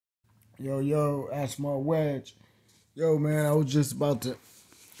Yo, ask my wedge. Yo, man, I was just about to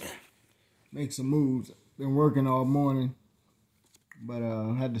make some moves. Been working all morning, but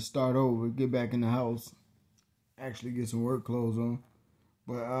had to start over, get back in the house, actually get some work clothes on.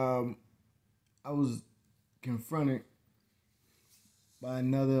 But I was confronted by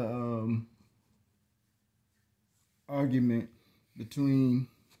another argument between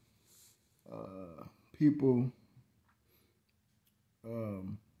people,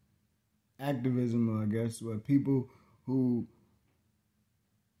 activism, I guess, but people who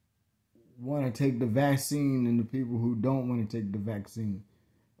want to take the vaccine and the people who don't want to take the vaccine,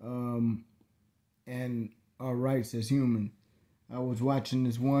 and our rights as human. I was watching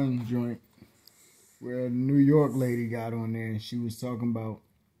this one joint where a New York lady got on there and she was talking about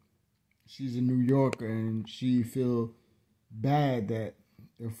she's a New Yorker and she feel bad that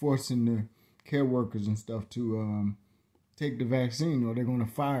they're forcing the care workers and stuff to take the vaccine or they're going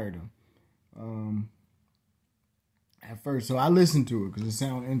to fire them. At first, so I listened to it because it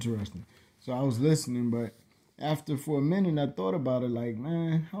sounded interesting. So I was listening, but after for a minute I thought about it like,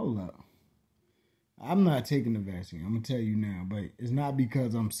 man, hold up. I'm not taking the vaccine. I'm going to tell you now, but it's not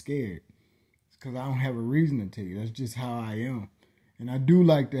because I'm scared. It's because I don't have a reason to take it. That's just how I am. And I do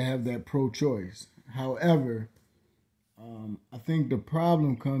like to have that pro-choice. However, I think the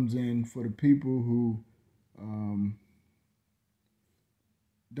problem comes in for the people who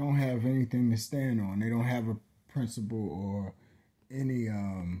don't have anything to stand on. They don't have a principle or any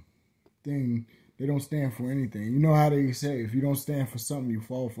thing. They don't stand for anything. You know how they say, if you don't stand for something, you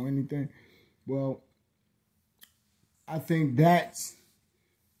fall for anything. Well, I think that's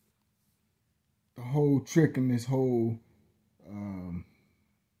the whole trick in this whole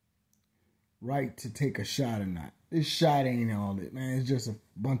right to take a shot or not. This shot ain't all it, man. It's just a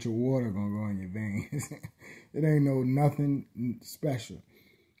bunch of water gonna go in your veins. It ain't nothing special.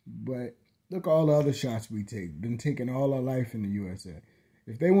 But look at all the other shots we take. Been taking all our life in the USA.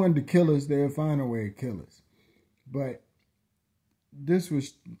 If they wanted to kill us, they'd find a way to kill us. But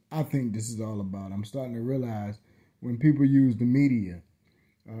I think this is all about. I'm starting to realize when people use the media,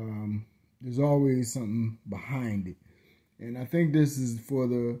 there's always something behind it. And I think this is for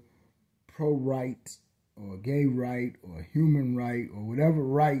the pro-right or gay right or human right or whatever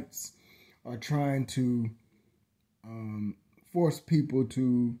rights are trying to force people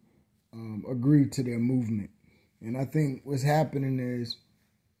to agree to their movement. And I think what's happening is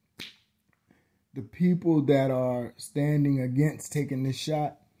the people that are standing against taking this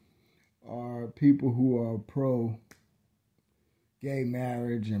shot are people who are pro-gay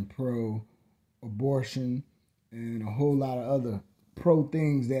marriage and pro-abortion and a whole lot of other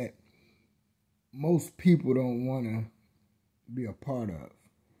pro-things that most people don't want to be a part of,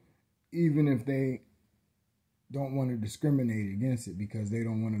 even if they don't want to discriminate against it because they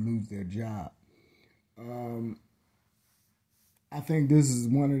don't want to lose their job. I think this is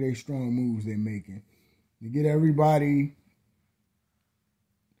one of their strong moves they're making to get everybody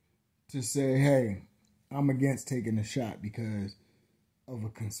to say, hey, I'm against taking a shot because of a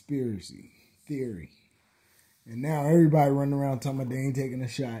conspiracy theory. And now everybody running around talking about they ain't taking a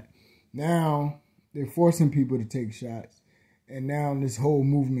shot. Now they're forcing people to take shots. And now this whole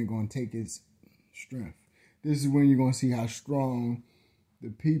movement going to take its strength. This is when you're going to see how strong the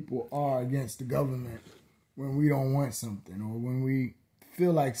people are against the government when we don't want something or when we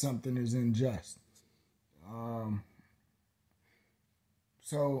feel like something is unjust.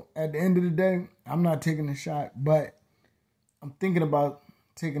 So at the end of the day, I'm not taking a shot, but I'm thinking about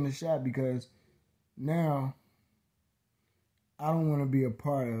taking a shot because now I don't want to be a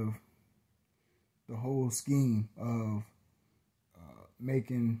part of the whole scheme of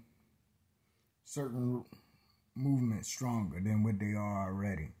making certain movements stronger than what they are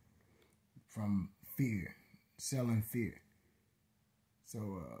already from fear, selling fear.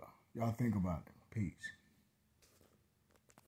 So y'all think about it. Peace.